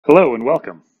Hello and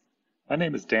welcome. My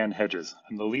name is Dan Hedges.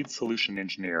 I'm the lead solution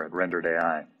engineer at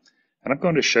Rendered.ai, and I'm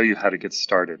going to show you how to get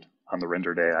started on the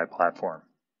Rendered.ai platform.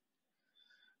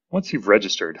 Once you've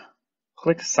registered,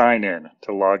 click Sign In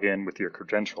to log in with your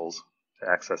credentials to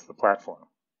access the platform.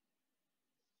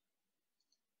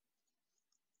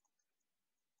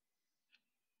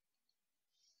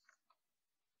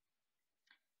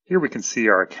 Here we can see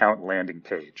our account landing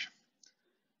page.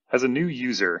 As a new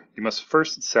user, you must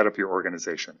first set up your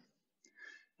organization.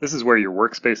 This is where your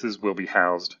workspaces will be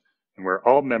housed and where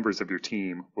all members of your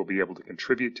team will be able to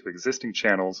contribute to existing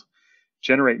channels,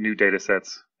 generate new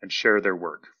datasets, and share their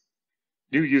work.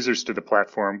 New users to the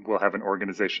platform will have an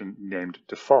organization named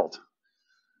Default.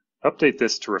 Update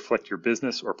this to reflect your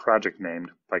business or project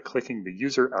name by clicking the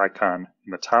user icon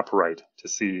in the top right to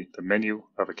see the menu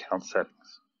of account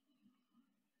settings.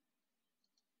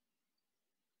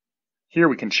 Here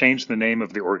we can change the name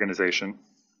of the organization,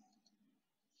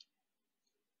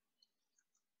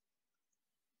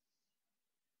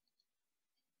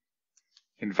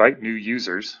 invite new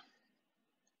users,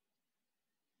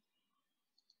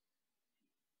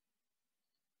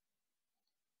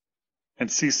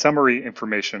 and see summary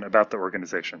information about the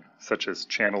organization, such as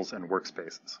channels and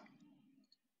workspaces.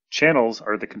 Channels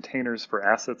are the containers for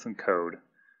assets and code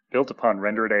built upon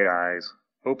Rendered.ai's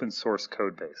open source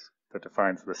codebase that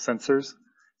defines the sensors,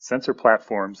 sensor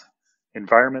platforms,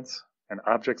 environments, and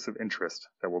objects of interest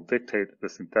that will dictate the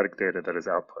synthetic data that is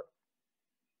output.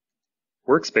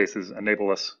 Workspaces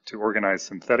enable us to organize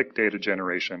synthetic data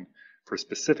generation for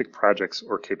specific projects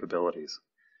or capabilities.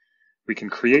 We can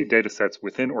create datasets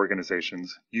within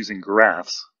organizations using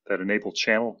graphs that enable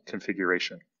channel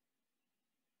configuration.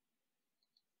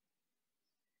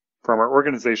 From our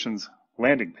organization's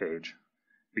landing page,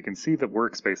 we can see the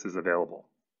workspaces available.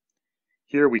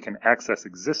 Here we can access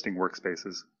existing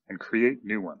workspaces and create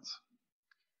new ones.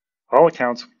 All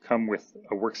accounts come with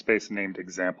a workspace named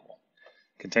Example,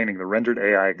 containing the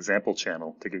Rendered.ai example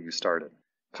channel to get you started.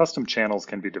 Custom channels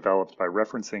can be developed by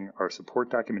referencing our support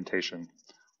documentation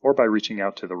or by reaching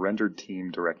out to the Rendered team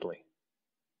directly.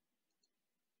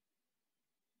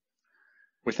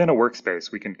 Within a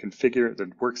workspace, we can configure the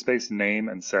workspace name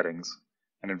and settings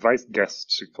and invite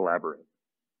guests to collaborate.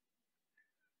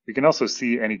 We can also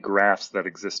see any graphs that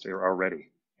exist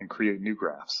already and create new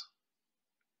graphs.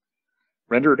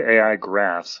 Rendered.ai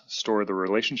graphs store the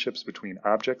relationships between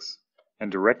objects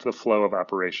and direct the flow of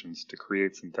operations to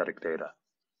create synthetic data.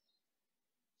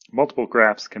 Multiple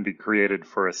graphs can be created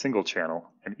for a single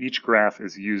channel, and each graph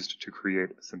is used to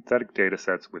create synthetic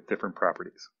datasets with different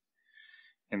properties.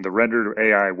 In the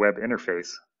Rendered.ai web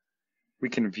interface, we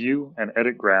can view and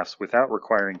edit graphs without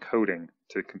requiring coding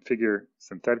to configure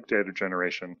synthetic data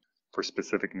generation for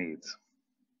specific needs.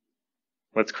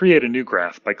 Let's create a new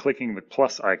graph by clicking the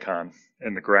plus icon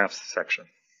in the Graphs section.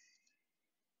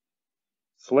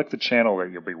 Select the channel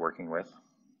that you'll be working with.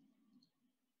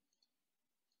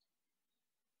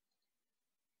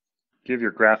 Give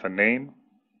your graph a name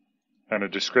and a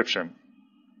description,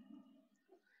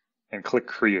 and click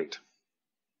Create.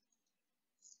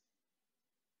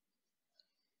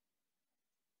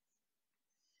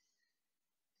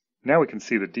 Now we can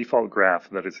see the default graph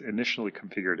that is initially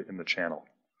configured in the channel.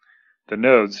 The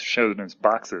nodes shown as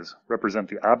boxes represent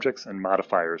the objects and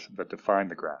modifiers that define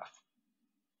the graph.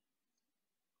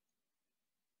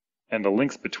 And the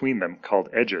links between them, called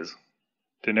edges,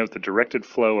 denote the directed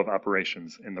flow of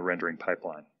operations in the rendering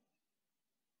pipeline.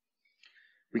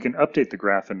 We can update the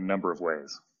graph in a number of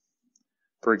ways.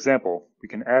 For example, we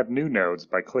can add new nodes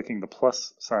by clicking the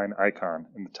plus sign icon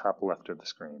in the top left of the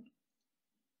screen.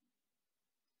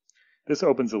 This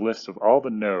opens a list of all the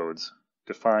nodes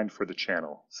defined for the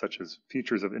channel, such as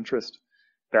features of interest,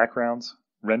 backgrounds,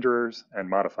 renderers, and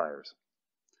modifiers.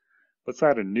 Let's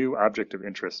add a new object of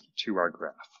interest to our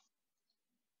graph.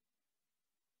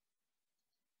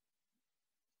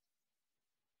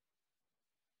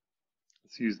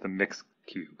 Let's use the mix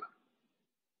cube.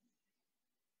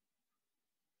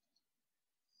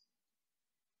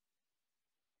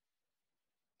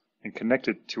 And connect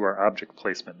it to our object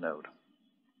placement node.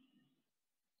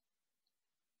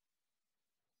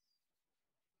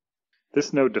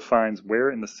 This node defines where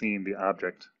in the scene the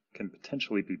object can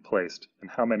potentially be placed and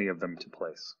how many of them to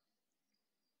place.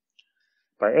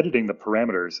 By editing the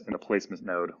parameters in the placement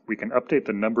node, we can update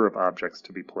the number of objects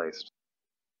to be placed.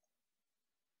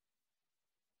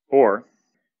 Or,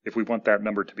 if we want that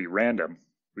number to be random,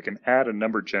 we can add a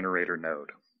number generator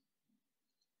node.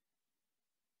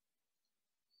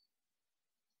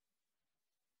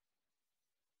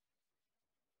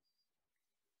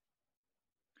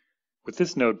 With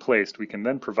this node placed, we can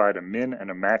then provide a min and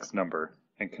a max number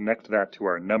and connect that to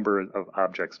our number of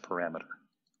objects parameter.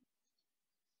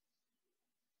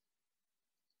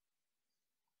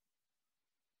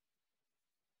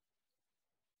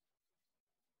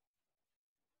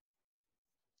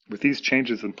 With these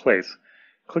changes in place,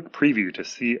 click Preview to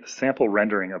see a sample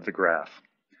rendering of the graph.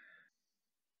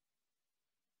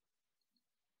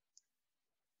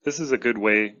 This is a good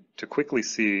way to quickly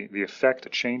see the effect a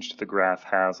change to the graph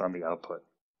has on the output.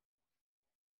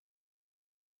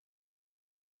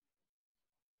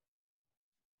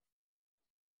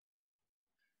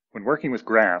 When working with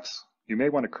graphs, you may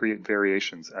want to create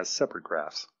variations as separate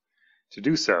graphs. To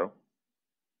do so,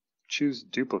 choose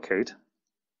Duplicate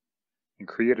and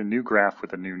create a new graph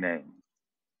with a new name.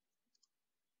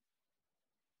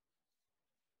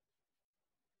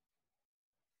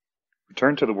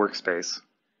 Return to the workspace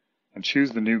and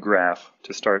choose the new graph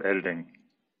to start editing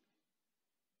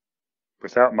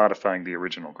without modifying the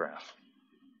original graph.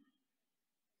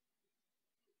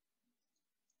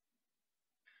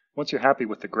 Once you're happy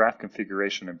with the graph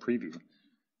configuration and preview,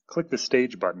 click the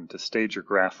Stage button to stage your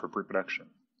graph for production.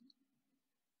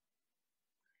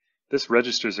 This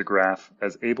registers a graph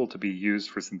as able to be used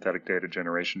for synthetic data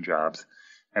generation jobs,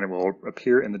 and it will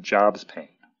appear in the Jobs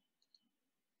pane.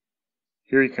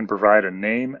 Here you can provide a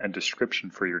name and description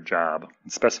for your job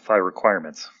and specify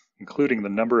requirements, including the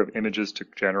number of images to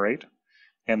generate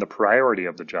and the priority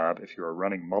of the job if you are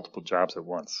running multiple jobs at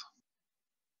once.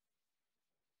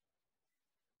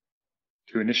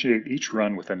 To initiate each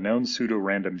run with a known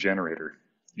pseudo-random generator,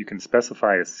 you can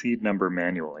specify a seed number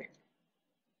manually.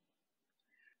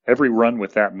 Every run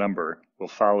with that number will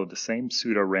follow the same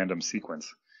pseudo-random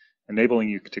sequence, enabling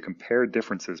you to compare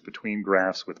differences between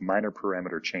graphs with minor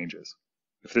parameter changes.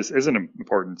 If this isn't of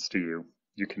importance to you,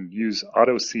 you can use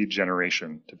auto seed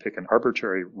generation to pick an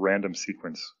arbitrary random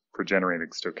sequence for generating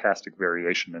stochastic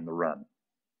variation in the run.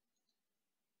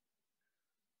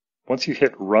 Once you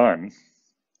hit Run,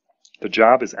 the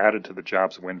job is added to the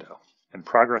Jobs window, and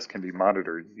progress can be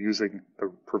monitored using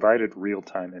the provided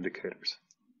real-time indicators.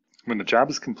 When the job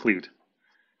is complete,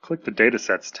 click the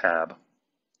Datasets tab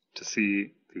to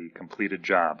see the completed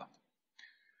job.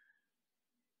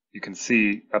 You can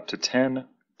see up to 10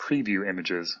 preview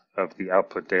images of the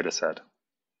output dataset.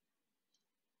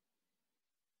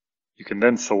 You can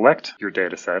then select your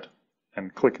dataset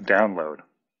and click Download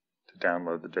to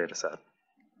download the dataset.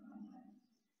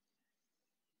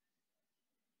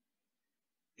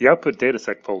 The output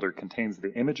dataset folder contains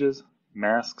the images,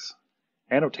 masks,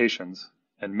 annotations,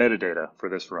 and metadata for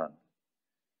this run,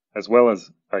 as well as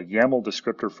a YAML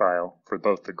descriptor file for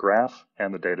both the graph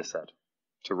and the dataset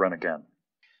to run again.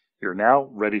 You're now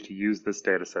ready to use this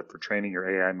dataset for training your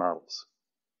AI models.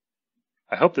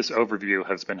 I hope this overview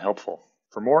has been helpful.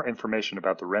 For more information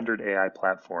about the Rendered.ai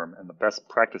platform and the best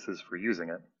practices for using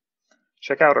it,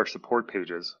 check out our support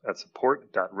pages at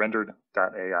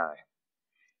support.rendered.ai.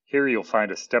 Here you'll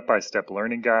find a step-by-step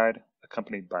learning guide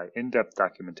accompanied by in-depth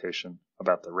documentation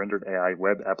about the Rendered.ai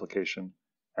web application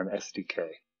and SDK.